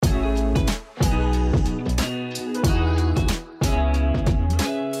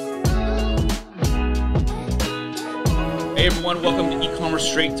everyone. Welcome to Ecommerce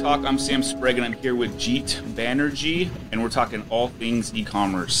Straight Talk. I'm Sam Sprague, and I'm here with Jeet Banerjee, and we're talking all things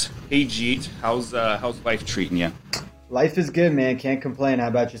e-commerce. Hey, Jeet, how's life treating you? Life is good, man. Can't complain. How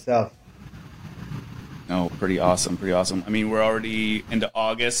about yourself? Oh, pretty awesome, pretty awesome. I mean, we're already into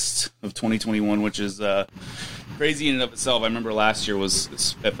August of 2021, which is crazy in and of itself. I remember last year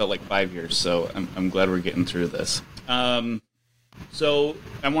it felt like 5 years, so I'm glad we're getting through this. So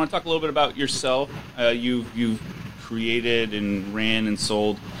I want to talk a little bit about yourself. You've created and ran and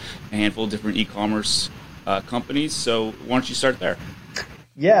sold a handful of different e-commerce companies. So why don't you start there?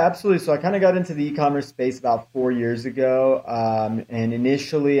 Yeah, absolutely. So I kind of got into the e-commerce space about 4 years ago. And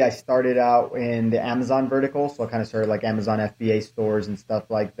initially I started out in the Amazon vertical. So I kind of started like Amazon FBA stores and stuff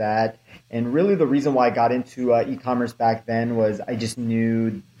like that. And really the reason why I got into e-commerce back then was I just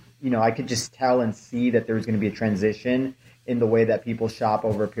knew, I could just tell and see that there was going to be a transition in the way that people shop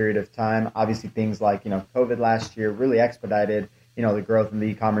over a period of time. Obviously things like, COVID last year really expedited, the growth in the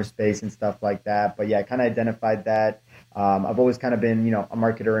e-commerce space and stuff like that. But yeah, I kind of identified that. I've always kind of been, a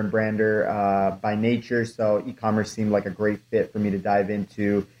marketer and brander by nature. So e-commerce seemed like a great fit for me to dive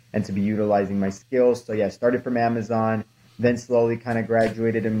into and to be utilizing my skills. So yeah, I started from Amazon, then slowly kind of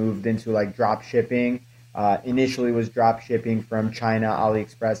graduated and moved into like drop shipping. Initially was drop shipping from China,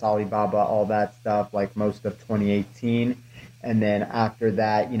 AliExpress, Alibaba, all that stuff, like most of 2018. And then after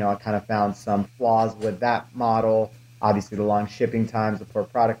that, I kind of found some flaws with that model. Obviously, the long shipping times, the poor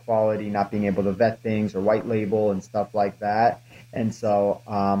product quality, not being able to vet things or white label and stuff like that. And so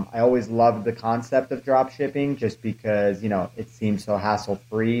I always loved the concept of drop shipping just because, it seemed so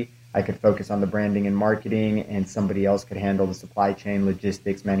hassle-free. I could focus on the branding and marketing, and somebody else could handle the supply chain,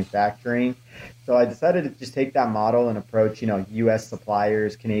 logistics, manufacturing. So I decided to just take that model and approach, U.S.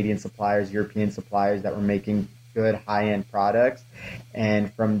 suppliers, Canadian suppliers, European suppliers that were making good high-end products.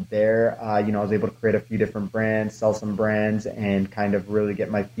 And from there, I was able to create a few different brands, sell some brands, and kind of really get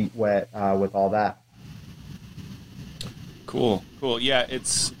my feet wet with all that. Cool. Yeah,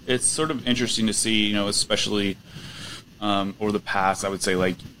 it's sort of interesting to see, especially over the past, I would say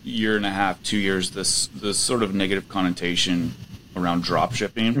like year and a half, 2 years, this sort of negative connotation around drop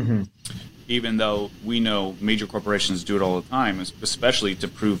shipping. Mm-hmm. Even though we know major corporations do it all the time, especially to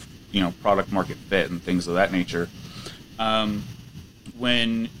prove product market fit and things of that nature.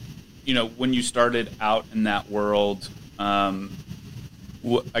 When you started out in that world,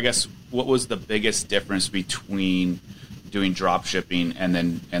 what was the biggest difference between doing drop shipping and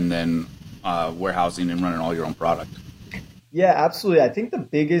then warehousing and running all your own product? Yeah, absolutely. I think the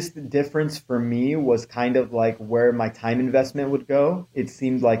biggest difference for me was kind of like where my time investment would go. It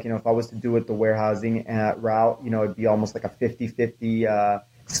seemed like, if I was to do it the warehousing route, it'd be almost like a 50-50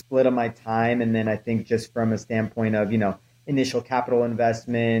 split of my time. And then I think just from a standpoint of, initial capital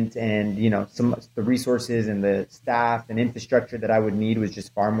investment and, some the resources and the staff and infrastructure that I would need was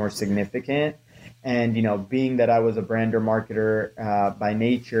just far more significant. And, being that I was a brander marketer by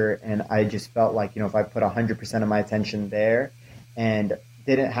nature, and I just felt like, if I put 100% of my attention there and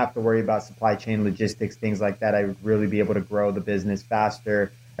didn't have to worry about supply chain logistics, things like that, I would really be able to grow the business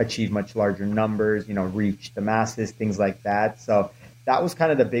faster, achieve much larger numbers, reach the masses, things like that. So that was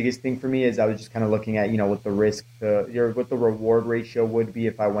kind of the biggest thing for me is I was just kind of looking at, what the risk, what the reward ratio would be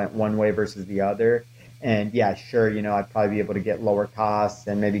if I went one way versus the other. And yeah, sure, I'd probably be able to get lower costs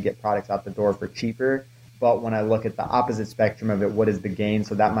and maybe get products out the door for cheaper. But when I look at the opposite spectrum of it, what is the gain?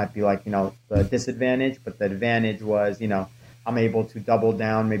 So that might be like, the disadvantage, but the advantage was, I'm able to double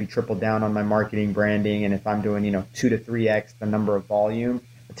down, maybe triple down on my marketing branding. And if I'm doing, 2 to 3x the number of volume,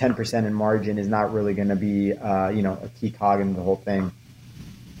 10% in margin is not really going to be, a key cog in the whole thing.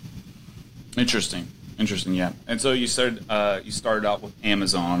 Interesting. Yeah. And so you started out with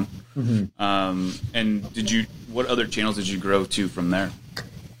Amazon. Mm-hmm. And what other channels did you grow to from there?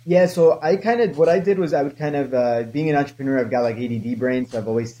 Yeah. So what I did was I would kind of, being an entrepreneur, I've got like ADD brain. So I've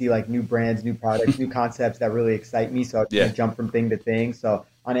always see like new brands, new products, new concepts that really excite me. So I kind of jump from thing to thing. So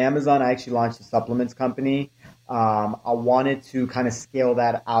on Amazon, I actually launched a supplements company. I wanted to kind of scale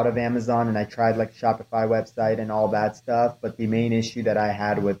that out of Amazon, and I tried like Shopify website and all that stuff. But the main issue that I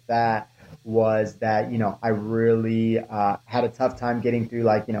had with that was that, I really had a tough time getting through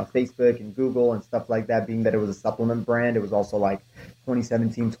like, Facebook and Google and stuff like that, being that it was a supplement brand. It was also like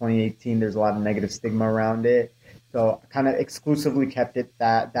 2017, 2018. There's a lot of negative stigma around it. So I kind of exclusively kept it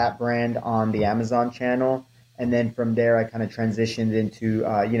that brand on the Amazon channel. And then from there, I kind of transitioned into,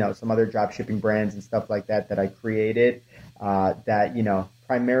 some other drop shipping brands and stuff like that I created that,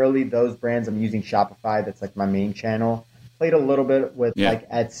 primarily those brands I'm using Shopify. That's like my main channel. Played a little bit with like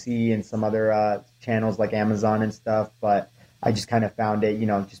Etsy and some other channels like Amazon and stuff. But I just kind of found it,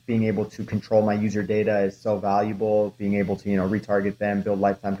 just being able to control my user data is so valuable, being able to, retarget them, build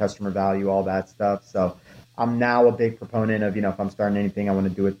lifetime customer value, all that stuff. So I'm now a big proponent of, if I'm starting anything, I want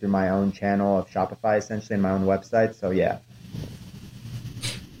to do it through my own channel of Shopify, essentially, and my own website. So yeah.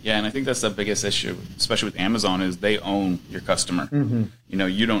 Yeah, and I think that's the biggest issue, especially with Amazon, is they own your customer. Mm-hmm.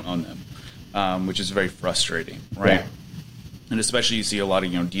 You don't own them, which is very frustrating, right? Yeah. And especially you see a lot of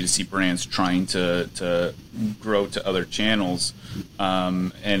D2C brands trying to grow to other channels,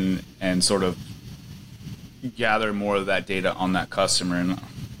 and sort of gather more of that data on that customer. And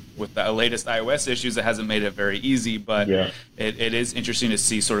with the latest iOS issues, it hasn't made it very easy, but it is interesting to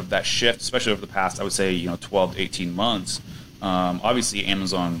see sort of that shift, especially over the past, I would say, 12 to 18 months. Obviously,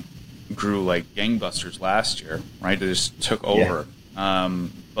 Amazon grew like gangbusters last year, right? They just took over.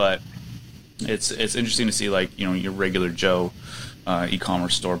 But it's interesting to see, like, your regular Joe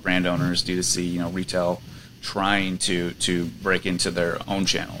e-commerce store brand owners, D2C, retail, trying to break into their own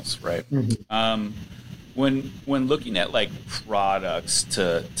channels, right? Mm-hmm. When looking at like products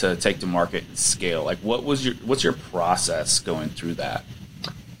to take to market and scale, like what's your process going through that?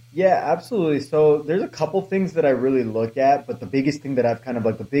 Yeah, absolutely. So there's a couple things that I really look at, but the biggest thing that I've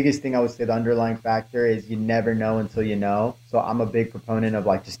the biggest thing I would say, the underlying factor is you never know until you know. So I'm a big proponent of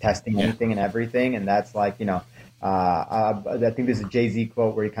like just testing anything and everything. And that's like, I think there's a Jay-Z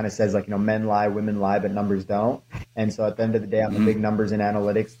quote where he kind of says like, men lie, women lie, but numbers don't. And so at the end of the day, I'm a big numbers and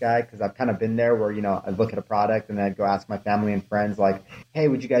analytics guy, because I've kind of been there where, I'd look at a product and then I'd go ask my family and friends like, hey,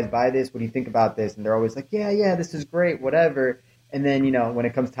 would you guys buy this? What do you think about this? And they're always like, yeah, this is great, whatever. And then, when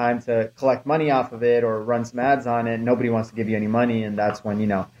it comes time to collect money off of it or run some ads on it, nobody wants to give you any money. And that's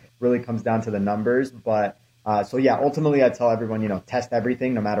when, really comes down to the numbers. But ultimately I tell everyone, test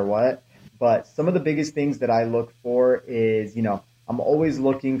everything no matter what. But some of the biggest things that I look for is, I'm always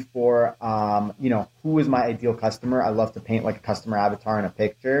looking for, who is my ideal customer. I love to paint like a customer avatar in a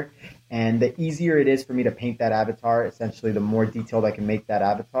picture. And the easier it is for me to paint that avatar, essentially the more detailed I can make that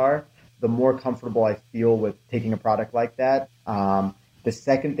avatar, the more comfortable I feel with taking a product like that. The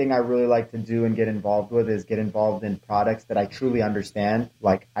second thing I really like to do and get involved with is get involved in products that I truly understand.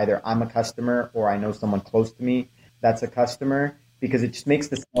 Like either I'm a customer or I know someone close to me that's a customer, because it just makes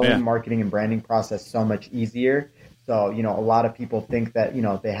the selling, marketing, and branding process so much easier. So, a lot of people think that,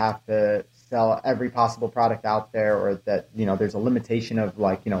 they have to sell every possible product out there, or that, there's a limitation of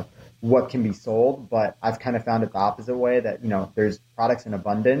like, what can be sold. But I've kind of found it the opposite way, that, there's products in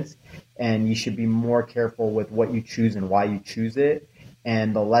abundance, and you should be more careful with what you choose and why you choose it.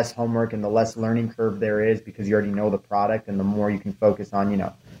 And the less homework and the less learning curve there is, because you already know the product, and the more you can focus on,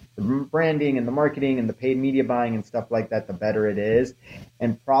 the branding and the marketing and the paid media buying and stuff like that, the better it is.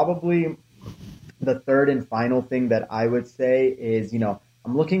 And probably the third and final thing that I would say is,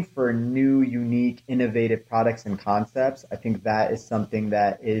 I'm looking for new, unique, innovative products and concepts. I think that is something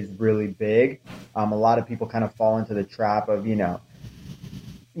that is really big. A lot of people kind of fall into the trap of,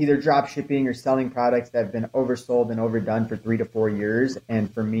 either drop shipping or selling products that have been oversold and overdone for 3 to 4 years.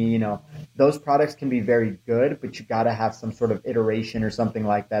 And for me, those products can be very good, but you got to have some sort of iteration or something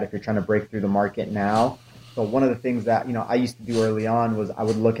like that if you're trying to break through the market now. So one of the things that, I used to do early on was I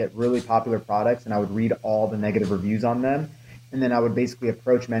would look at really popular products and I would read all the negative reviews on them. And then I would basically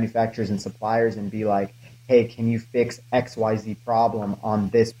approach manufacturers and suppliers and be like, hey, can you fix XYZ problem on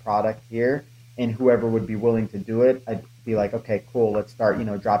this product here? And whoever would be willing to do it, I'd be like, okay, cool, let's start,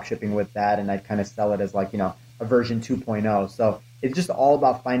 drop shipping with that. And I'd kind of sell it as like, a version 2.0. So it's just all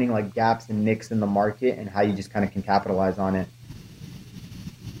about finding like gaps and nicks in the market and how you just kind of can capitalize on it.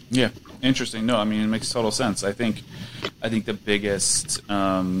 Yeah. Interesting. No, I mean, it makes total sense. I think the biggest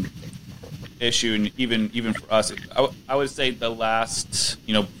issue, and even for us, I would say the last,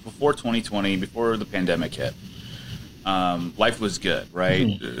 before 2020, before the pandemic hit, life was good, right?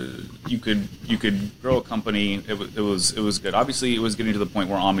 Mm-hmm. You could grow a company. It was good. Obviously, it was getting to the point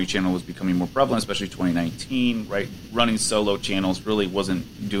where omnichannel was becoming more prevalent, especially 2019, right? Running solo channels really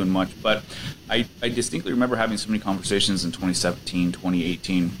wasn't doing much. But I distinctly remember having so many conversations in 2017,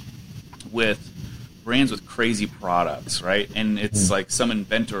 2018 with brands with crazy products, right? And it's like some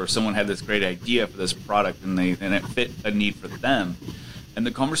inventor or someone had this great idea for this product, and it fit a need for them. And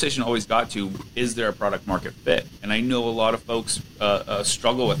the conversation always got to, is there a product market fit? And I know a lot of folks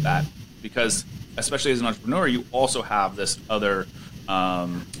struggle with that, because especially as an entrepreneur, you also have this other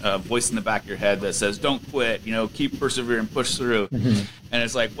voice in the back of your head that says, don't quit, keep persevering, push through. Mm-hmm. And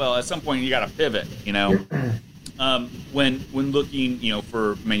it's like, well, at some point you got to pivot, When looking,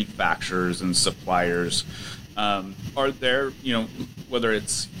 for manufacturers and suppliers, are there, whether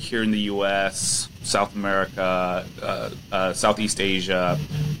it's here in the U.S., South America, Southeast Asia,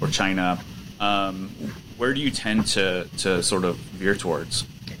 or China, where do you tend to sort of veer towards?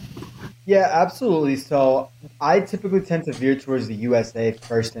 Yeah, absolutely. So I typically tend to veer towards the USA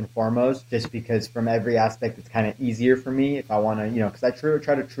first and foremost, just because from every aspect, it's kind of easier for me if I want to, because I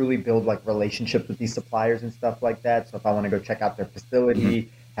try to truly build like relationships with these suppliers and stuff like that. So if I want to go check out their Mhm. facility,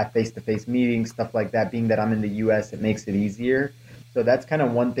 have face-to-face meetings, stuff like that, being that I'm in the US, it makes it easier. So that's kind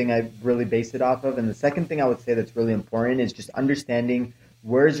of one thing I really base it off of. And the second thing I would say that's really important is just understanding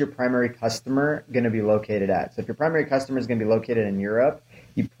where is your primary customer going to be located at. So if your primary customer is going to be located in Europe,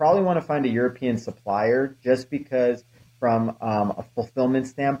 you probably want to find a European supplier just because from a fulfillment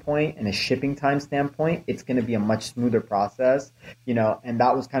standpoint and a shipping time standpoint, it's going to be a much smoother process, and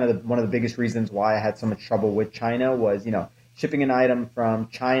that was kind of one of the biggest reasons why I had so much trouble with China was, shipping an item from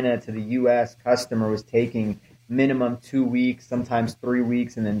China to the US customer was taking minimum 2 weeks, sometimes 3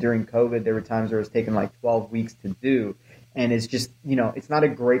 weeks. And then during COVID, there were times where it was taking like 12 weeks to do. And it's just, it's not a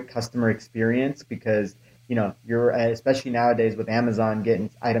great customer experience because you're especially nowadays with Amazon getting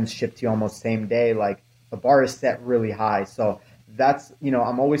items shipped to you almost same day, like the bar is set really high. So that's,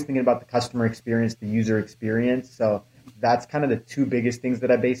 I'm always thinking about the customer experience, the user experience. So that's kind of the two biggest things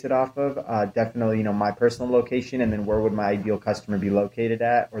that I base it off of. Definitely, my personal location and then where would my ideal customer be located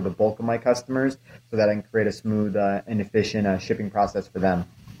at or the bulk of my customers so that I can create a smooth and efficient shipping process for them.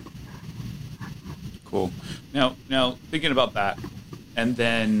 Cool. Now thinking about that, and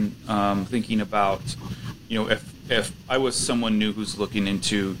then thinking about, if I was someone new who's looking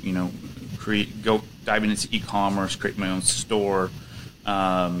into, go diving into e-commerce, create my own store,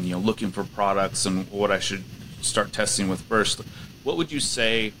 looking for products and what I should start testing with first, what would you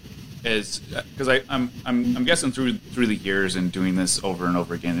say is, because I'm guessing through the years and doing this over and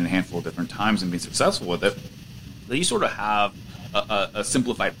over again in a handful of different times and being successful with it, that you sort of have a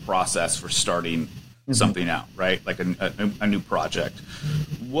simplified process for starting something out, right? Like a new project.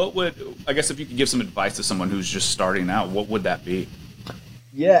 What would, I guess if you could give some advice to someone who's just starting out, what would that be?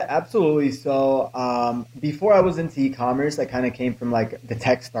 Yeah, absolutely. So before I was into e-commerce, I kind of came from like the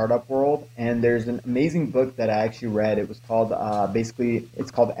tech startup world, and there's an amazing book that I actually read. It was called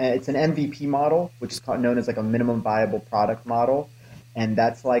it's an MVP model, which is known as like a minimum viable product model, and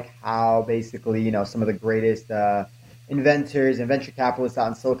that's like how basically some of the greatest inventors and venture capitalists out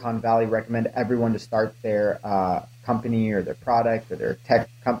in Silicon Valley recommend everyone to start their company or their product or their tech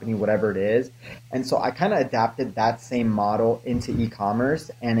company, whatever it is. And so I kind of adapted that same model into e-commerce,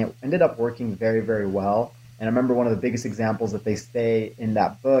 and it ended up working very, very well. And I remember one of the biggest examples that they say in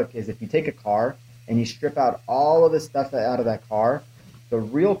that book is if you take a car and you strip out all of the stuff out of that car, the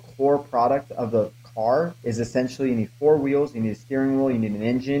real core product of the car is essentially you need four wheels, you need a steering wheel, you need an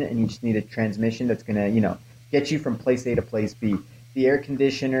engine, and you just need a transmission that's going to, get you from place A to place B. The air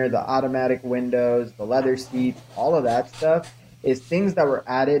conditioner, the automatic windows, the leather seats, all of that stuff is things that were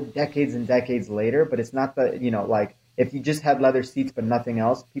added decades and decades later, but it's not the, like if you just had leather seats but nothing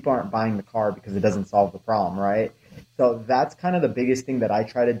else, people aren't buying the car because it doesn't solve the problem, right? So that's kind of the biggest thing that I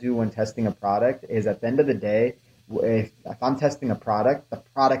try to do when testing a product is at the end of the day, if I'm testing a product, the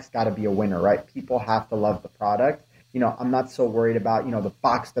product's got to be a winner, right? People have to love the product. I'm not so worried about, the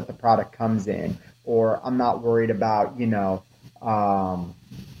box that the product comes in, or I'm not worried about,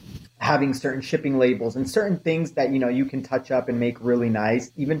 having certain shipping labels and certain things that, you can touch up and make really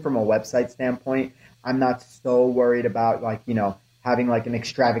nice. Even from a website standpoint, I'm not so worried about like, having like an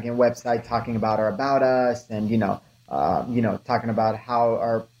extravagant website talking about our about us and, talking about how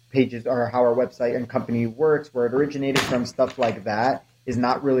our pages or how our website and company works, where it originated from, stuff like that is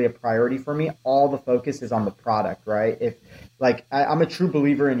not really a priority for me. All the focus is on the product, right? If like I'm a true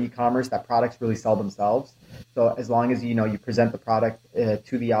believer in e-commerce that products really sell themselves. So as long as you present the product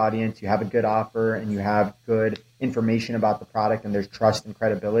to the audience, you have a good offer, and you have good information about the product, and there's trust and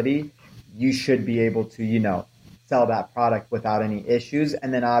credibility, you should be able to sell that product without any issues.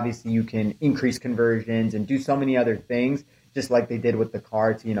 And then obviously you can increase conversions and do so many other things, just like they did with the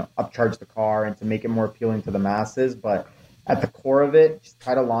car to upcharge the car and to make it more appealing to the masses. But at the core of it, just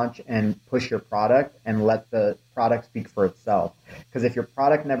try to launch and push your product and let the product speak for itself. Because if your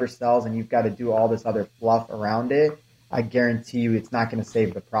product never sells and you've got to do all this other fluff around it, I guarantee you it's not going to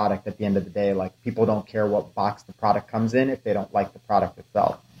save the product at the end of the day. Like, people don't care what box the product comes in if they don't like the product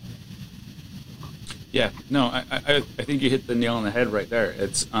itself. Yeah, no, I think you hit the nail on the head right there.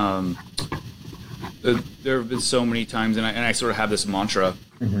 It's there have been so many times, and I sort of have this mantra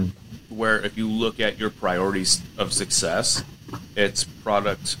where if you look at your priorities of success, it's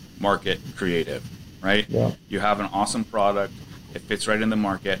product, market, creative, right? Yeah. You have an awesome product, it fits right in the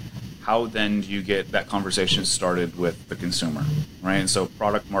market. How then do you get that conversation started with the consumer, right? And so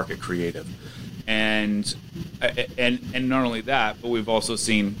product, market, creative. And not only that, but we've also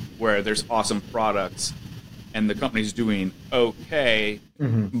seen where there's awesome products and the company's doing okay,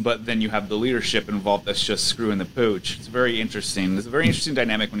 but then you have the leadership involved that's just screwing the pooch. It's very interesting. It's a very interesting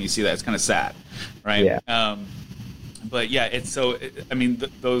dynamic when you see that. It's kind of sad, right? Yeah. But yeah, it's so.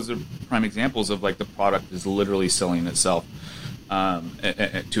 Those are prime examples of like the product is literally selling itself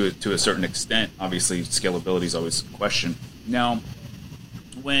to a certain extent. Obviously, scalability is always a question. Now,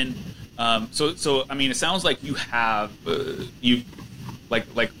 when so I mean, it sounds like you have you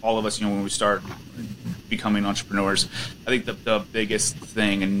like all of us. You know, when we start becoming entrepreneurs, I think the biggest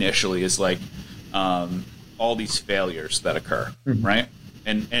thing initially is like all these failures that occur, right?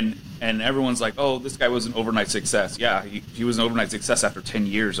 And everyone's like, oh, this guy was an overnight success. Yeah, he was an overnight success after 10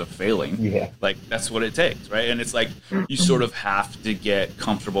 years of failing. Yeah. Like, that's what it takes, right? And it's like you sort of have to get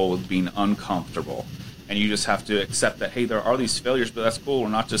comfortable with being uncomfortable. And you just have to accept that, hey, there are these failures, but that's cool. We're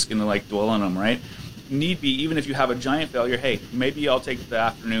not just going to, like, dwell on them, right? Need be, even if you have a giant failure, hey, maybe I'll take the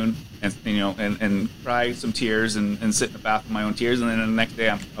afternoon and, you know, and cry some tears and sit in the bath with my own tears. And then the next day,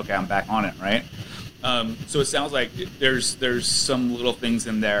 I'm back on it, right? So it sounds like there's some little things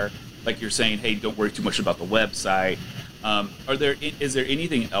in there, like you're saying, hey, don't worry too much about the website. Is there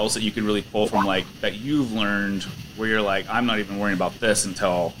anything else that you could really pull from, like, that you've learned where you're like, I'm not even worrying about this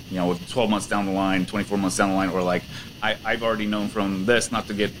until, you know, 12 months down the line, 24 months down the line, or like I've already known from this not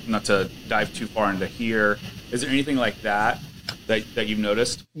to dive too far into here. Is there anything like that you've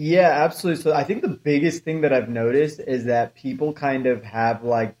noticed? Yeah, absolutely. So I think the biggest thing that I've noticed is that people kind of have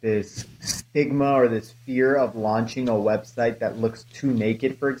like this stigma or this fear of launching a website that looks too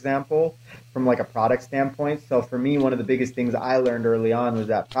naked, for example, from like a product standpoint. So for me, one of the biggest things I learned early on was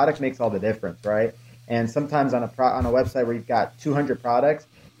that product makes all the difference, right? And sometimes on a website where you've got 200 products,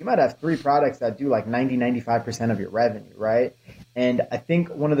 you might have 3 products that do like 95% of your revenue, right? And I think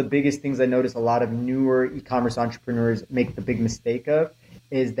one of the biggest things I notice a lot of newer e-commerce entrepreneurs make the big mistake of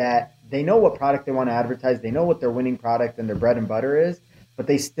is that they know what product they want to advertise. They know what their winning product and their bread and butter is, but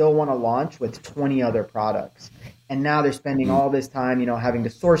they still want to launch with 20 other products. And now they're spending all this time, you know, having to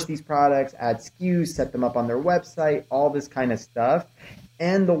source these products, add SKUs, set them up on their website, all this kind of stuff.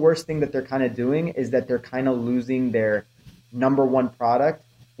 And the worst thing that they're kind of doing is that they're kind of losing their number one product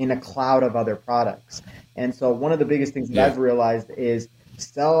in a cloud of other products. And so one of the biggest things that I've realized is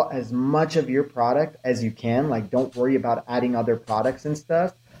sell as much of your product as you can. Like, don't worry about adding other products and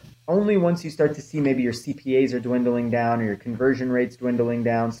stuff. Only once you start to see maybe your CPAs are dwindling down or your conversion rates dwindling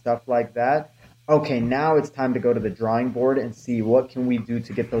down, stuff like that. Okay, now it's time to go to the drawing board and see what can we do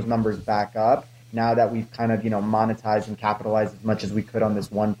to get those numbers back up now that we've kind of, you know, monetized and capitalized as much as we could on this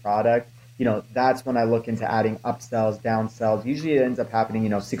one product. You know, that's when I look into adding upsells, downsells. Usually it ends up happening, you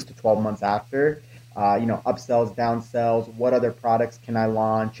know, 6 to 12 months after. You know, upsells, downsells, what other products can I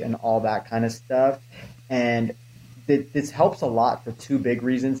launch, and all that kind of stuff. And this helps a lot for 2 big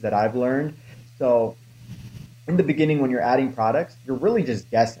reasons that I've learned. So in the beginning, when you're adding products, you're really just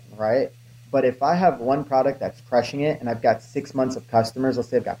guessing, right? But if I have one product that's crushing it and I've got 6 months of customers, let's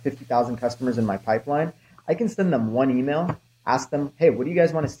say I've got 50,000 customers in my pipeline, I can send them one email, ask them, hey, what do you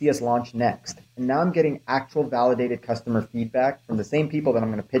guys want to see us launch next? And now I'm getting actual validated customer feedback from the same people that I'm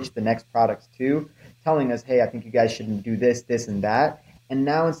going to pitch the next products to, telling us, hey, I think you guys should do this, this, and that. And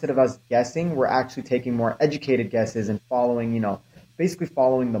now instead of us guessing, we're actually taking more educated guesses and following, you know, basically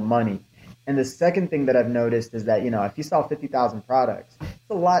following the money. And the second thing that I've noticed is that, you know, if you sell 50,000 products,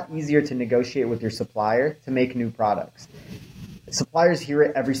 it's a lot easier to negotiate with your supplier to make new products. Suppliers hear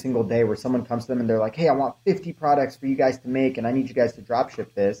it every single day where someone comes to them and they're like, hey, I want 50 products for you guys to make and I need you guys to drop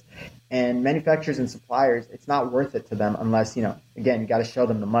ship this. And manufacturers and suppliers, it's not worth it to them unless, you know, again, you got to show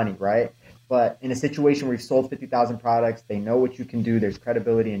them the money, right? But in a situation where you've sold 50,000 products, they know what you can do, there's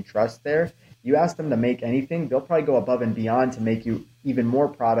credibility and trust there. You ask them to make anything, they'll probably go above and beyond to make you even more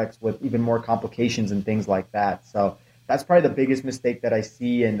products with even more complications and things like that. So that's probably the biggest mistake that I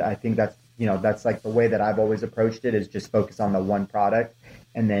see. And I think that's, you know, that's like the way that I've always approached it, is just focus on the one product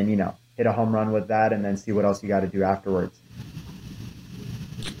and then, you know, hit a home run with that and then see what else you got to do afterwards.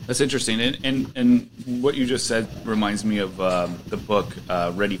 That's interesting. And what you just said reminds me of the book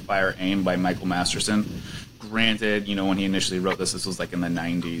Ready, Fire, Aim by Michael Masterson. Granted, you know, when he initially wrote this was like in the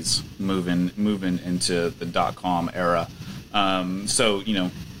 90s, moving into the .com era. So, you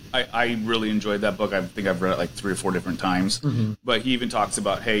know, I really enjoyed that book. I think I've read it like 3 or 4 different times. Mm-hmm. But he even talks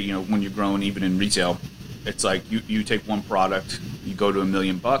about, hey, you know, when you're growing even in retail, it's like you take one product, you go to $1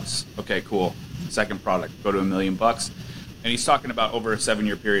 million. Okay, cool. Second product, go to $1 million. And he's talking about over a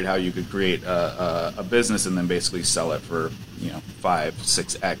 7-year period how you could create a business and then basically sell it for, you know, 5,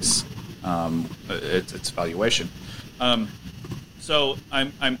 6x its valuation. So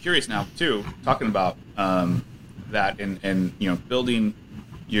I'm curious now too, talking about that and you know, building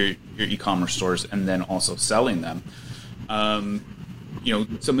your e-commerce stores and then also selling them.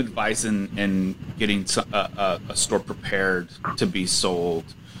 Some advice in getting a store prepared to be sold,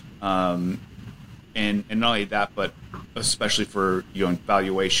 and not only that, but especially for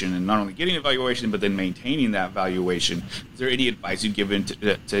valuation, and not only getting a valuation, but then maintaining that valuation. Is there any advice you'd give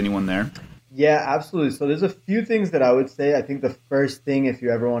to anyone there? Yeah, absolutely. So there's a few things that I would say. I think the first thing, if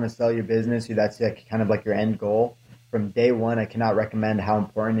you ever want to sell your business, that's like kind of like your end goal. From day one, I cannot recommend how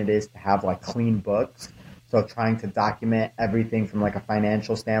important it is to have like clean books. So trying to document everything from like a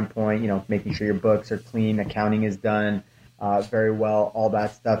financial standpoint, making sure your books are clean, accounting is done very well. All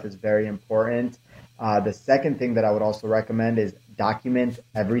that stuff is very important. The second thing that I would also recommend is document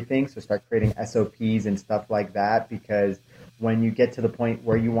everything. So start creating SOPs and stuff like that, because when you get to the point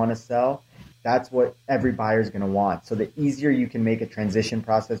where you want to sell, that's what every buyer is going to want. So the easier you can make a transition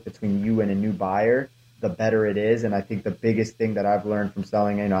process between you and a new buyer, the better it is. And I think the biggest thing that I've learned from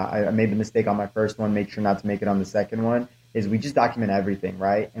selling, I made the mistake on my first one, make sure not to make it on the second one, is we just document everything,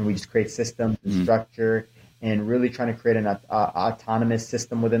 right? And we just create systems and structure, and really trying to create an autonomous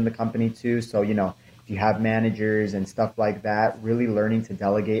system within the company too. So, if you have managers and stuff like that, really learning to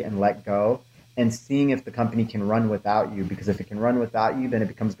delegate and let go, and seeing if the company can run without you. Because if it can run without you, then it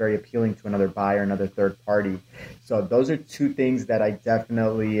becomes very appealing to another buyer, another third party. So those are two things that I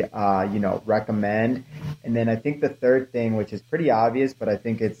definitely, recommend. And then I think the third thing, which is pretty obvious, but I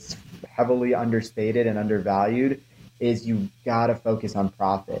think it's heavily understated and undervalued, is you got to focus on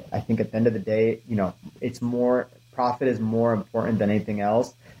profit. I think at the end of the day, profit is more important than anything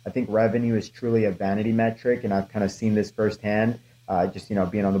else. I think revenue is truly a vanity metric, and I've kind of seen this firsthand.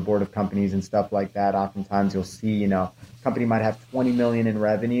 Being on the board of companies and stuff like that, oftentimes you'll see, company might have 20 million in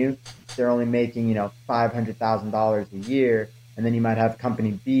revenue. They're only making, $500,000 a year. And then you might have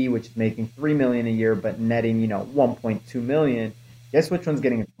company B, which is making 3 million a year, but netting, 1.2 million. Guess which one's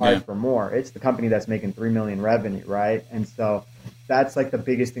getting acquired for more? It's the company that's making 3 million revenue, right? And so that's like the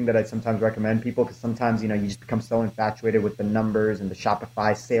biggest thing that I sometimes recommend people, because sometimes, you just become so infatuated with the numbers and the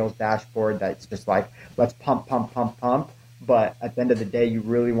Shopify sales dashboard that it's just like, let's pump. But at the end of the day, you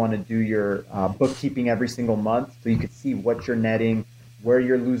really want to do your bookkeeping every single month, so you can see what you're netting, where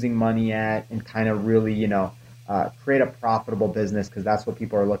you're losing money at, and kind of really, create a profitable business, because that's what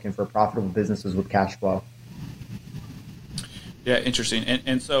people are looking for, profitable businesses with cash flow. Yeah, interesting.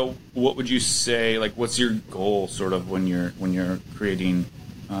 And so what would you say, like, what's your goal sort of when you're creating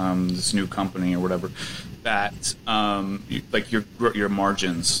this new company or whatever, that like your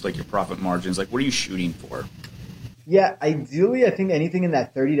margins, like your profit margins, like what are you shooting for? Yeah, ideally, I think anything in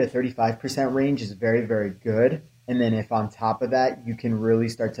that 30 to 35% range is very, very good. And then if on top of that, you can really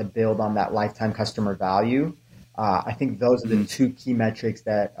start to build on that lifetime customer value, I think those are the two key metrics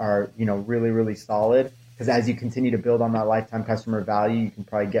that are, really, really solid. Because as you continue to build on that lifetime customer value, you can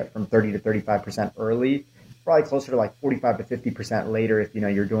probably get from 30 to 35% early, probably closer to like 45 to 50% later if,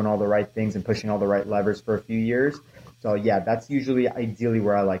 you're doing all the right things and pushing all the right levers for a few years. So yeah, that's usually ideally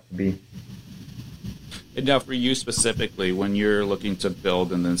where I like to be. And now, for you specifically, when you're looking to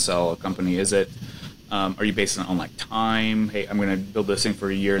build and then sell a company, is it, are you basing it on like time? Hey, I'm going to build this thing for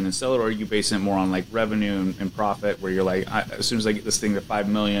a year and then sell it, or are you basing it more on like revenue and profit, where you're like, as soon as I get this thing to 5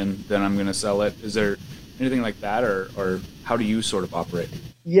 million, then I'm going to sell it? Is there anything like that, or how do you sort of operate?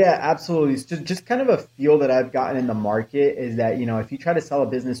 Yeah, absolutely. It's just kind of a feel that I've gotten in the market is that, if you try to sell a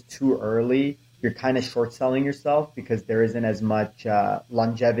business too early, you're kind of short selling yourself, because there isn't as much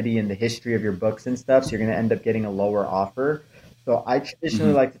longevity in the history of your books and stuff. So you're going to end up getting a lower offer. So I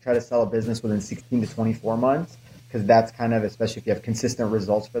traditionally like to try to sell a business within 16 to 24 months, because that's kind of, especially if you have consistent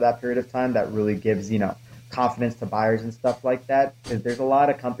results for that period of time, that really gives, confidence to buyers and stuff like that. Because there's a lot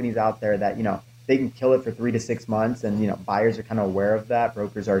of companies out there that, they can kill it for 3 to 6 months, and, buyers are kind of aware of that.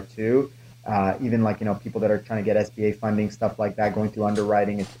 Brokers are too. Even like, people that are trying to get SBA funding, stuff like that, going through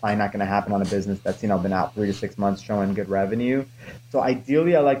underwriting, it's probably not going to happen on a business that's, been out 3 to 6 months showing good revenue. So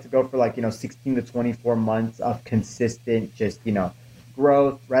ideally, I like to go for like, 16 to 24 months of consistent, just,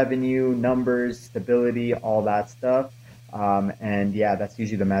 growth, revenue, numbers, stability, all that stuff. And yeah, that's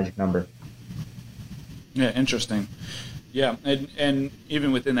usually the magic number. Yeah, interesting. Yeah, and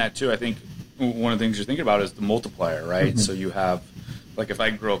even within that too, I think one of the things you're thinking about is the multiplier, right? So you have, like, if I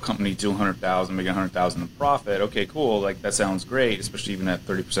grow a company to 100,000, make 100,000 in profit, okay, cool. Like, that sounds great, especially even at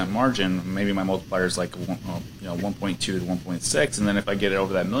 30% margin. Maybe my multiplier is like 1.2 to 1.6, and then if I get it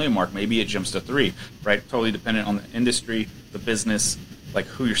over that million mark, maybe it jumps to 3, right? Totally dependent on the industry, the business, like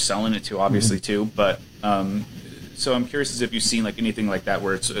who you're selling it to, obviously too. But so I'm curious as if you've seen like anything like that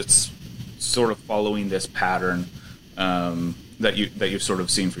where it's sort of following this pattern that you've sort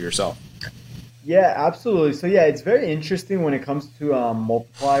of seen for yourself. Yeah, absolutely. So yeah, it's very interesting when it comes to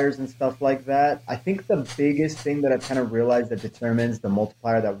multipliers and stuff like that. I think the biggest thing that I've kind of realized that determines the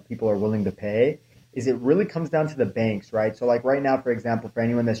multiplier that people are willing to pay is it really comes down to the banks, right? So like right now, for example, for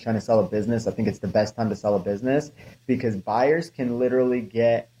anyone that's trying to sell a business, I think it's the best time to sell a business because buyers can literally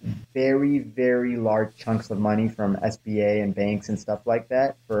get very, very large chunks of money from SBA and banks and stuff like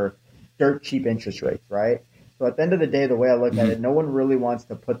that for dirt cheap interest rates, right? So at the end of the day, the way I look at Hmm. it, no one really wants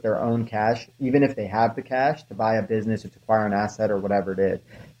to put their own cash, even if they have the cash, to buy a business or to acquire an asset or whatever it is.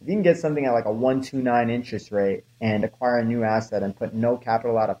 If you can get something at like a 1.29 interest rate and acquire a new asset and put no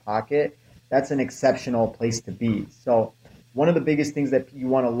capital out of pocket, that's an exceptional place to be. So one of the biggest things that you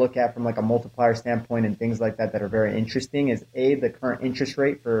want to look at from like a multiplier standpoint and things like that that are very interesting is a the current interest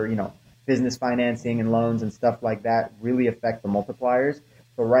rate for business financing and loans and stuff like that really affect the multipliers.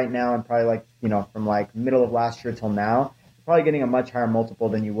 So right now, I'm probably like, from like middle of last year till now, you're probably getting a much higher multiple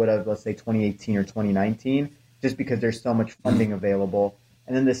than you would have, let's say 2018 or 2019, just because there's so much Hmm. funding available.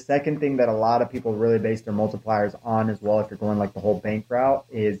 And then the second thing that a lot of people really base their multipliers on as well, if you're going like the whole bank route,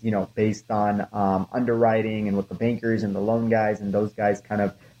 is, based on underwriting and what the bankers and the loan guys and those guys kind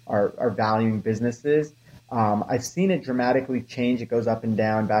of are valuing businesses. I've seen it dramatically change. It goes up and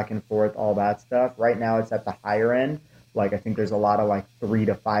down, back and forth, all that stuff. Right now, it's at the higher end. Like I think there's a lot of like 3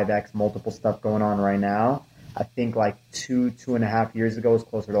 to 5x multiple stuff going on right now. I think like 2.5 years ago was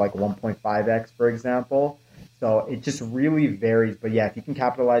closer to like 1.5x, for example. So it just really varies. But yeah, if you can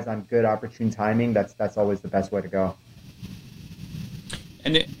capitalize on good opportune timing, that's always the best way to go.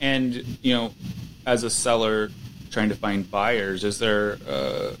 And as a seller trying to find buyers, is there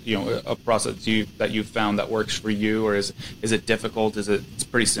a process that you've found that works for you, or is it difficult? It's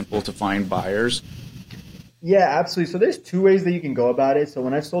pretty simple to find buyers? Yeah, absolutely. So there's two ways that you can go about it. So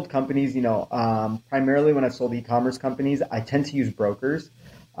when I've sold companies, primarily when I've sold e-commerce companies, I tend to use brokers,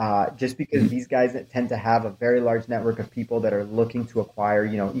 just because Mhm. these guys tend to have a very large network of people that are looking to acquire,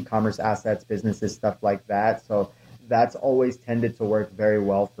 e-commerce assets, businesses, stuff like that. So that's always tended to work very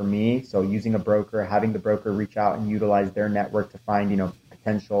well for me. So using a broker, having the broker reach out and utilize their network to find,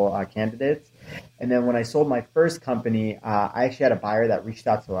 potential candidates. And then when I sold my first company, I actually had a buyer that reached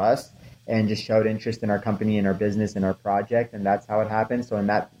out to us and just showed interest in our company and our business and our project, and that's how it happened. So in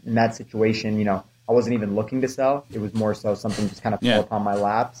that situation, I wasn't even looking to sell. It was more so something just kind of fell Yeah. upon my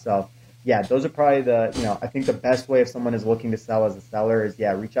lap. So yeah, those are probably I think the best way if someone is looking to sell as a seller is,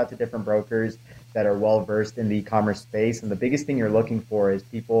 yeah, reach out to different brokers that are well versed in the e-commerce space. And the biggest thing you're looking for is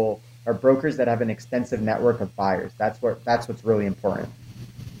people or brokers that have an extensive network of buyers. That's what's really important.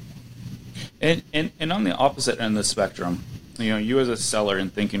 And on the opposite end of the spectrum, you as a seller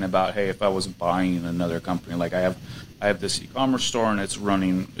and thinking about, hey, if I was buying in another company, like I have this e-commerce store and it's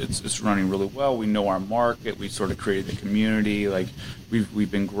running really well. We know our market. We sort of created a community. Like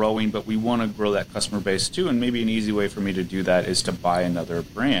we've been growing, but we want to grow that customer base too. And maybe an easy way for me to do that is to buy another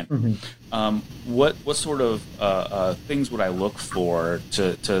brand. Mhm. What sort of things would I look for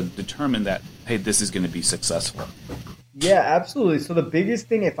to determine that, hey, this is going to be successful? Yeah, absolutely. So the biggest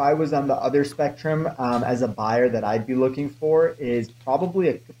thing, if I was on the other spectrum as a buyer, that I'd be looking for is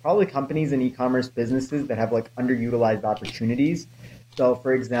probably companies and e-commerce businesses that have like underutilized opportunities. So,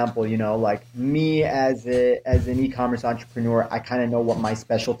 for example, like me as an e-commerce entrepreneur, I kind of know what my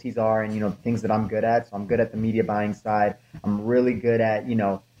specialties are and the things that I'm good at. So I'm good at the media buying side. I'm really good at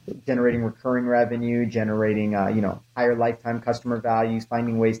generating recurring revenue, generating higher lifetime customer values,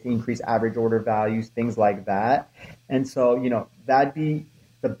 finding ways to increase average order values, things like that. And so, that'd be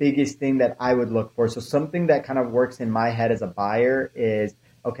the biggest thing that I would look for. So something that kind of works in my head as a buyer is,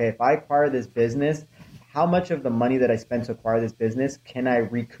 okay, if I acquire this business, how much of the money that I spent to acquire this business can I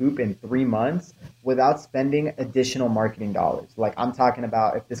recoup in 3 months without spending additional marketing dollars? Like I'm talking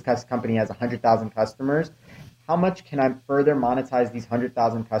about if this company has 100,000 customers, how much can I further monetize these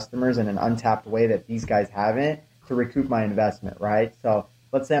 100,000 customers in an untapped way that these guys haven't to recoup my investment, right? So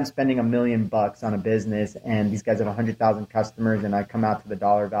let's say I'm spending $1 million on a business and these guys have 100,000 customers and I come out to the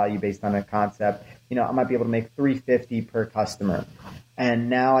dollar value based on a concept, I might be able to make 350 per customer. And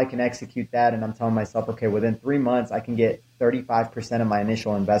now I can execute that and I'm telling myself, okay, within 3 months I can get 35% of my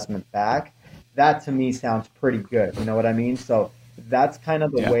initial investment back. That to me sounds pretty good. You know what I mean? So that's kind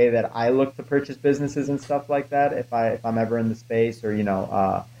of the Yeah. way that I look to purchase businesses and stuff like that. If I'm ever in the space or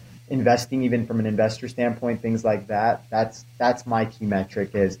investing even from an investor standpoint, things like that. That's my key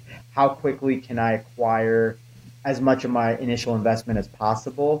metric is how quickly can I acquire as much of my initial investment as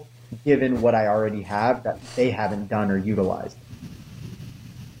possible, given what I already have that they haven't done or utilized.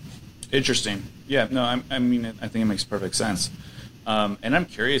 Interesting. Yeah. No. I mean, I think it makes perfect sense. And I'm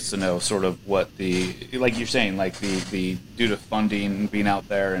curious to know sort of what like you're saying, like the due to funding being out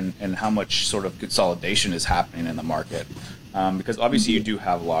there and how much sort of consolidation is happening in the market. Because obviously you do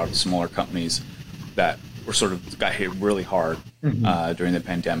have a lot of smaller companies that were sort of got hit really hard during the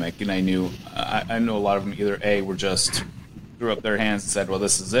pandemic. And I know a lot of them either were just threw up their hands and said, well,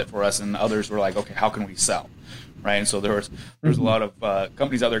 this is it for us. And others were like, okay, how can we sell? Right. And so there's a lot of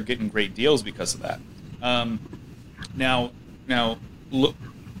companies out there getting great deals because of that. Now, look,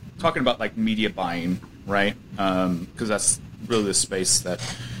 talking about like media buying, right? Because that's really the space that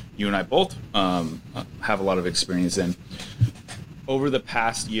you and I both have a lot of experience in. Over the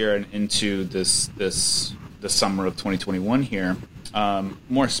past year and into the summer of 2021 here,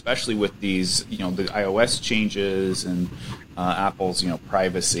 more especially with these, the iOS changes and Apple's,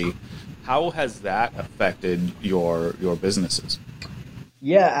 privacy. How has that affected your businesses?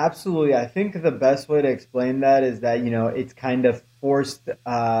 Yeah, absolutely. I think the best way to explain that is that, it's kind of forced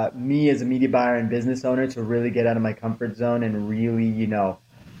me as a media buyer and business owner to really get out of my comfort zone and really,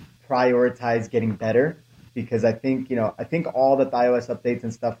 prioritize getting better. Because I think all that the iOS updates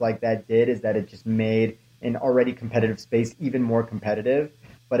and stuff like that did is that it just made an already competitive space even more competitive.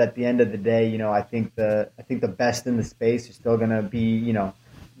 But at the end of the day, I think the best in the space are still going to be,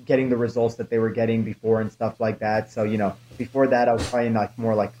 getting the results that they were getting before and stuff like that. So, before that, I was probably in like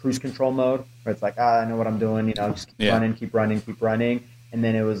more like cruise control mode where it's like, I know what I'm doing, just keep running. And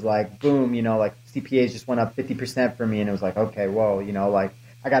then it was like, boom, like CPAs just went up 50% for me. And it was like, okay, whoa, like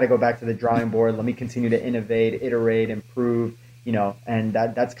I got to go back to the drawing board. Let me continue to innovate, iterate, improve, and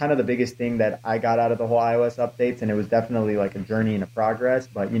that's kind of the biggest thing that I got out of the whole iOS updates. And it was definitely like a journey and a progress,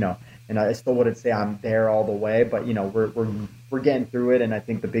 but, and I still wouldn't say I'm there all the way, but, we're getting through it. And I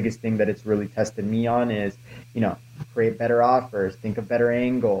think the biggest thing that it's really tested me on is, create better offers, think of better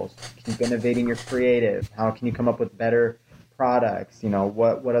angles, keep innovating your creative. How can you come up with better products?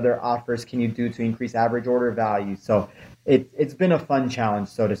 What other offers can you do to increase average order value? So it's been a fun challenge,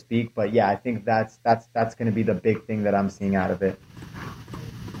 so to speak. But yeah, I think that's going to be the big thing that I'm seeing out of it.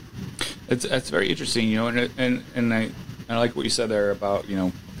 It's very interesting, and I like what you said there about,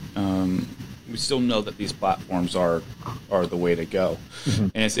 we still know that these platforms are the way to go.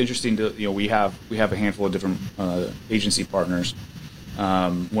 And it's interesting to, we have a handful of different agency partners.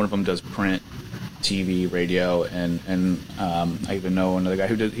 One of them does print, TV, radio, and I even know another guy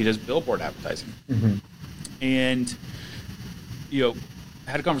who does billboard advertising. And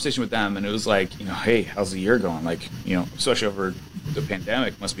I had a conversation with them, and it was like, hey, how's the year going? Like, especially over the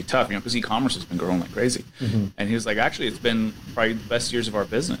pandemic, must be tough, because e-commerce has been growing like crazy. And he was like, actually, it's been probably the best years of our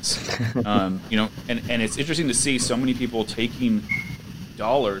business. And it's interesting to see so many people taking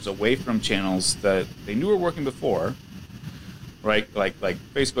dollars away from channels that they knew were working before, right? Like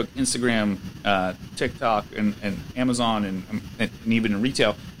Facebook, Instagram, TikTok, and Amazon, and even in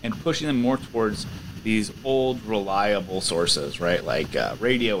retail, and pushing them more towards these old, reliable sources, right? Like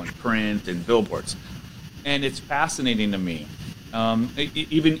radio and print and billboards. And it's fascinating to me.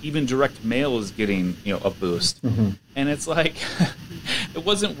 Even direct mail is getting, a boost. And it's like, it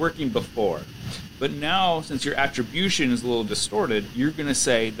wasn't working before. But now, since your attribution is a little distorted, you're going to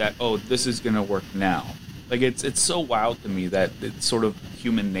say that, oh, this is going to work now. Like, it's so wild to me that it's sort of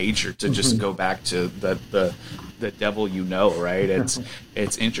human nature to just go back to the devil, right?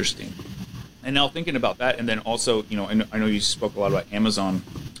 It's interesting. And now thinking about that, and then also, I know you spoke a lot about Amazon.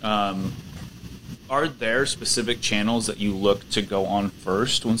 Are there specific channels that you look to go on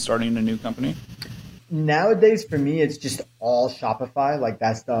first when starting a new company? Nowadays, for me, it's just all Shopify. Like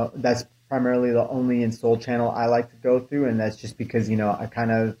that's primarily the only and sole channel I like to go through, and that's just because I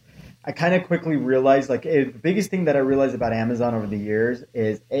kind of quickly realized the biggest thing that I realized about Amazon over the years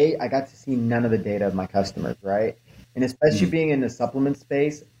is I got to see none of the data of my customers, right? And especially being in the supplement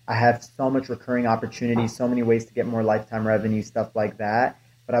space, I have so much recurring opportunity, so many ways to get more lifetime revenue, stuff like that.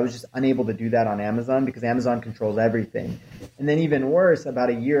 But I was just unable to do that on Amazon because Amazon controls everything. And then even worse, about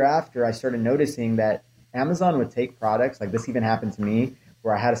a year after, I started noticing that Amazon would take products, like this even happened to me,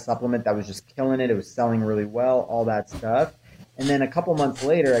 where I had a supplement that was just killing it. It was selling really well, all that stuff. And then a couple months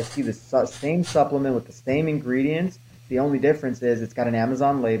later, I see the same supplement with the same ingredients. The only difference is it's got an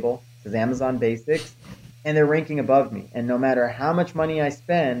Amazon label, it says Amazon Basics, and they're ranking above me. And no matter how much money I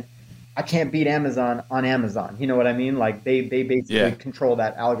spend, I can't beat Amazon on Amazon. You know what I mean? Like they basically control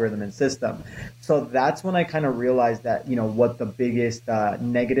that algorithm and system. So that's when I kind of realized that, what the biggest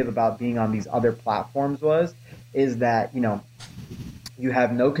negative about being on these other platforms is that, you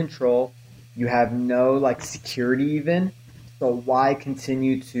have no control, you have no security even. So why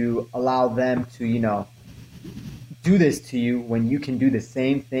continue to allow them to, do this to you when you can do the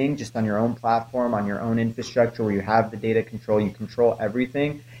same thing just on your own platform, on your own infrastructure where you have the data control, you control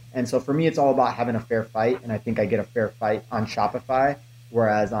everything. And so for me, it's all about having a fair fight. And I think I get a fair fight on Shopify,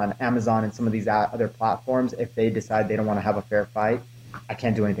 whereas on Amazon and some of these other platforms, if they decide they don't want to have a fair fight, I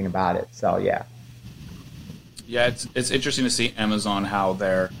can't do anything about it. So yeah. Yeah, it's interesting to see Amazon, how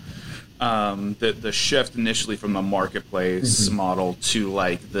they're the shift initially from the marketplace model to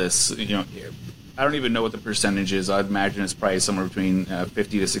like this, I don't even know what the percentage is. I'd imagine it's probably somewhere between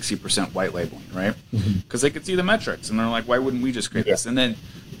 50 to 60% white labeling, right? Because they could see the metrics and they're like, why wouldn't we just create this? And then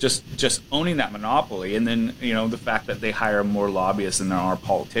just owning that monopoly, and then the fact that they hire more lobbyists than there are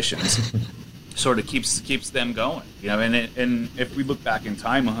politicians sort of keeps them going. And if we look back in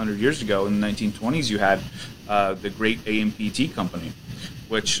time 100 years ago in the 1920s, you had the great AMPT company,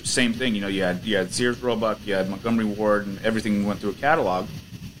 which same thing. You had Sears Roebuck, you had Montgomery Ward, and everything went through a catalog.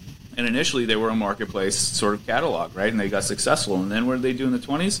 And initially they were a marketplace sort of catalog, right? And they got successful. And then what did they do in the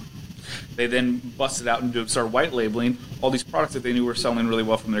 20s? They then busted out and started white labeling all these products that they knew were selling really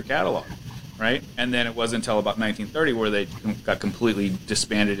well from their catalog, right? And then it wasn't until about 1930 where they got completely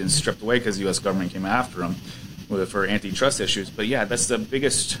disbanded and stripped away because the U.S. government came after them for antitrust issues. But yeah, that's the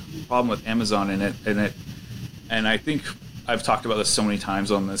biggest problem with Amazon and I think I've talked about this so many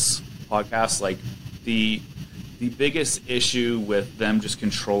times on this podcast. Like the biggest issue with them just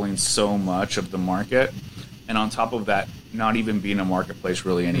controlling so much of the market, and on top of that, not even being a marketplace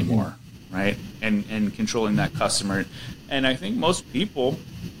really anymore, right? And controlling that customer. And I think most people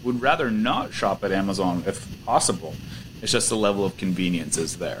would rather not shop at Amazon if possible. It's just the level of convenience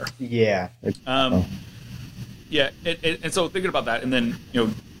is there. Yeah. Yeah. And so thinking about that, and then,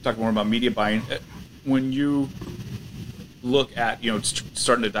 talking more about media buying, when you look at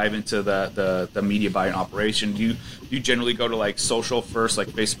starting to dive into the media buying operation, do you generally go to like social first, like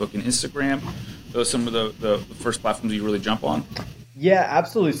Facebook and Instagram? Those are some of the first platforms you really jump on? Yeah,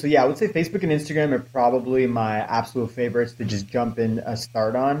 absolutely. So yeah, I would say Facebook and Instagram are probably my absolute favorites to just jump in a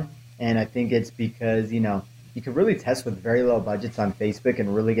start on. And I think it's because you can really test with very low budgets on Facebook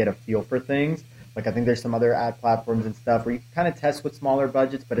and really get a feel for things. Like I think there's some other ad platforms and stuff where you kind of test with smaller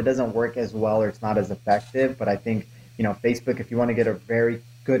budgets, but it doesn't work as well or it's not as effective. But I think Facebook, if you want to get a very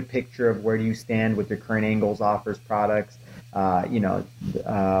good picture of where do you stand with your current angles, offers, products,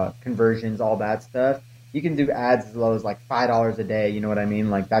 conversions, all that stuff, you can do ads as low as like $5 a day. You know what I mean?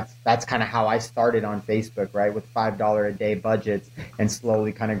 Like that's kind of how I started on Facebook, right? With $5 a day budgets and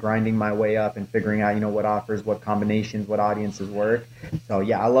slowly kind of grinding my way up and figuring out, what offers, what combinations, what audiences work. So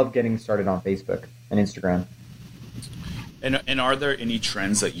yeah, I love getting started on Facebook and Instagram. And are there any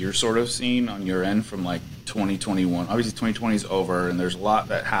trends that you're sort of seeing on your end from like 2021? Obviously 2020 is over and there's a lot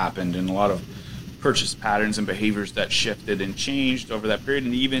that happened and a lot of purchase patterns and behaviors that shifted and changed over that period,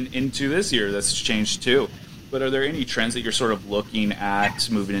 and even into this year that's changed too. But are there any trends that you're sort of looking at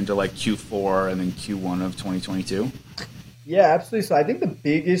moving into like Q4 and then Q1 of 2022? Yeah, absolutely. So I think the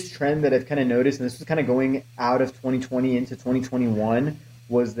biggest trend that I've kind of noticed, and this was kind of going out of 2020 into 2021,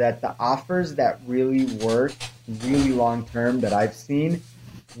 was that the offers that really work really long term that I've seen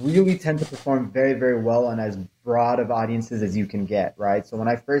really tend to perform very, very well on as broad of audiences as you can get, right? So when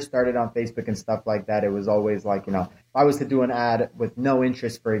I first started on Facebook and stuff like that, it was always like, if I was to do an ad with no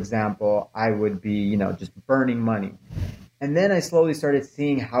interest, for example, I would be, just burning money. And then I slowly started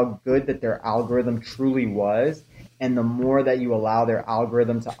seeing how good that their algorithm truly was. And the more that you allow their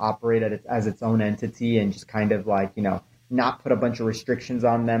algorithm to operate as its own entity and just kind of like, not put a bunch of restrictions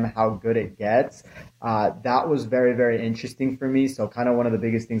on them, how good it gets. That was very, very interesting for me. So kind of one of the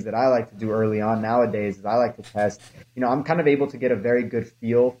biggest things that I like to do early on nowadays is I like to test, I'm kind of able to get a very good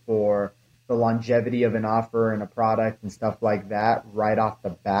feel for the longevity of an offer and a product and stuff like that right off the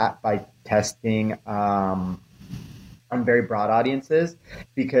bat by testing on very broad audiences,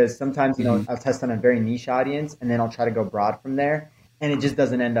 because sometimes, I'll test on a very niche audience and then I'll try to go broad from there. And it just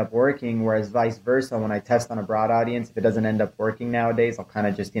doesn't end up working. Whereas vice versa, when I test on a broad audience, if it doesn't end up working nowadays, I'll kind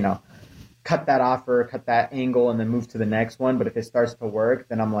of just, cut that offer, cut that angle, and then move to the next one. But if it starts to work,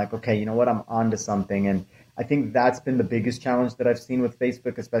 then I'm like, okay, you know what? I'm on to something. And I think that's been the biggest challenge that I've seen with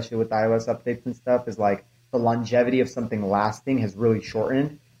Facebook, especially with iOS updates and stuff, is like the longevity of something lasting has really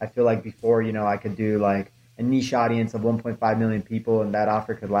shortened. I feel like before, I could do like a niche audience of 1.5 million people, and that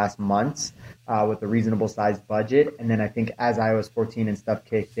offer could last months with a reasonable sized budget. And then I think as iOS 14 and stuff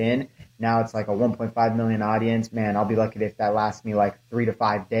kicked in, now it's like a 1.5 million audience. Man, I'll be lucky if that lasts me like 3 to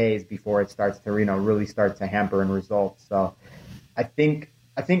 5 days before it starts to, really start to hamper in results. So I think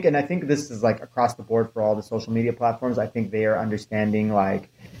this is like across the board for all the social media platforms. I think they are understanding like,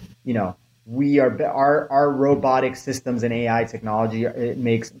 our robotic systems and AI technology, it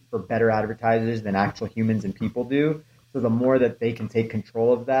makes for better advertisers than actual humans and people do. So the more that they can take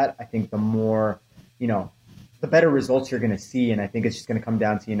control of that, I think the more, you know, the better results you're going to see. And I think it's just going to come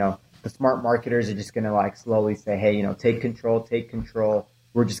down to, the smart marketers are just going to like slowly say, hey, take control, take control.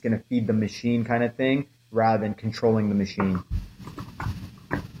 We're just going to feed the machine kind of thing rather than controlling the machine.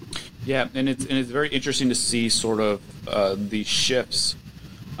 Yeah, and it's very interesting to see sort of these shifts.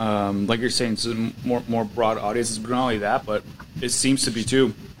 Like you're saying, some more broad audiences, but not only that, but it seems to be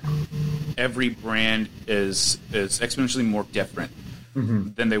too. Every brand is exponentially more different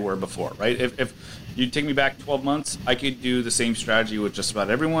than they were before, right? If you take me back 12 months, I could do the same strategy with just about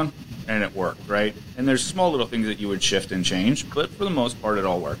everyone, and it worked, right? And there's small little things that you would shift and change, but for the most part, it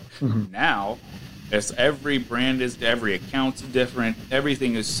all worked. Now, as every brand is, every account's different.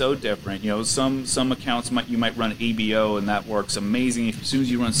 Everything is so different. Some accounts you might run ABO and that works amazing. As soon as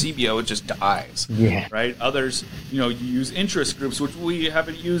you run CBO, it just dies. Yeah. Right. Others, you use interest groups, which we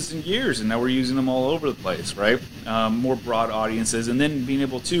haven't used in years, and now we're using them all over the place. Right. More broad audiences, and then being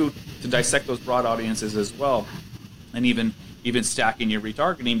able to dissect those broad audiences as well, and even stacking your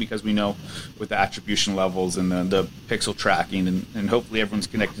retargeting, because we know with the attribution levels and the pixel tracking, and hopefully everyone's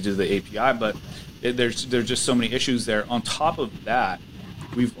connected to the API, but there's just so many issues there. On top of that,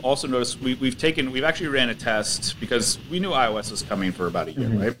 we've also noticed we've actually ran a test because we knew iOS was coming for about a year,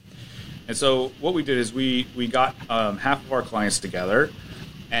 right? And so what we did is we got half of our clients together,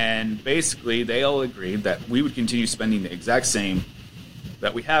 and basically they all agreed that we would continue spending the exact same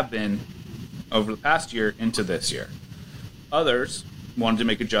that we have been over the past year into this year. Others wanted to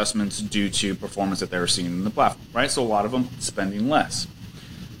make adjustments due to performance that they were seeing in the platform, right? So a lot of them spending less.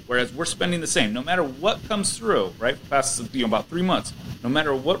 Whereas we're spending the same, no matter what comes through, right? For the past about 3 months, no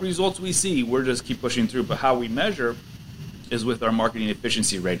matter what results we see, we're just keep pushing through. But how we measure is with our marketing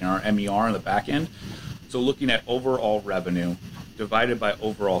efficiency rate and our MER on the back end. So looking at overall revenue divided by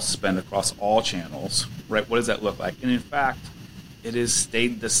overall spend across all channels, right? What does that look like? And in fact, it has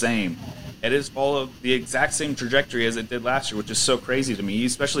stayed the same. It has followed the exact same trajectory as it did last year, which is so crazy to me,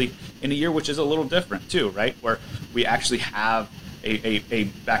 especially in a year which is a little different too, right? Where we actually have a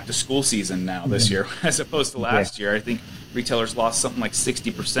back to school season now this year, as opposed to last year. I think retailers lost something like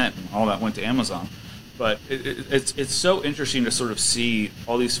 60%, and all that went to Amazon. But it's so interesting to sort of see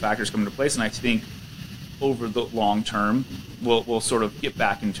all these factors come into place, and I think over the long term, we'll sort of get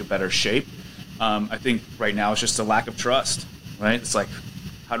back into better shape. I think right now it's just a lack of trust, right? It's like,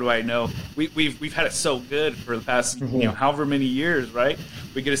 how do I know? We've had it so good for the past however many years, right?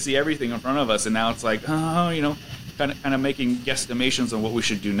 We get to see everything in front of us, and now it's like, kind of making guesstimations on what we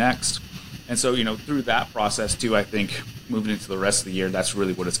should do next. And so, through that process too, I think moving into the rest of the year, that's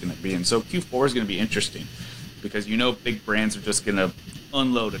really what it's going to be. And so Q4 is going to be interesting because big brands are just going to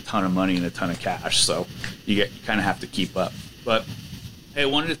unload a ton of money and a ton of cash. So you kind of have to keep up. But hey, I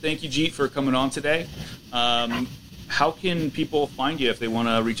wanted to thank you, Jeet, for coming on today. How can people find you if they want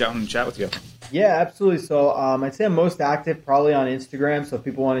to reach out and chat with you? Yeah, absolutely. So I'd say I'm most active probably on Instagram. So if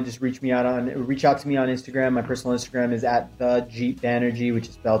people want to just reach out to me on Instagram, my personal Instagram is at the Jeet Banerjee, which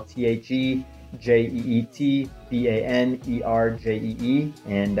is spelled TheJeetBanerjee.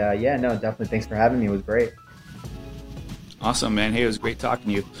 And definitely thanks for having me. It was great. Awesome, man. Hey, it was great talking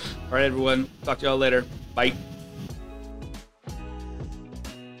to you. All right, everyone. Talk to y'all later. Bye.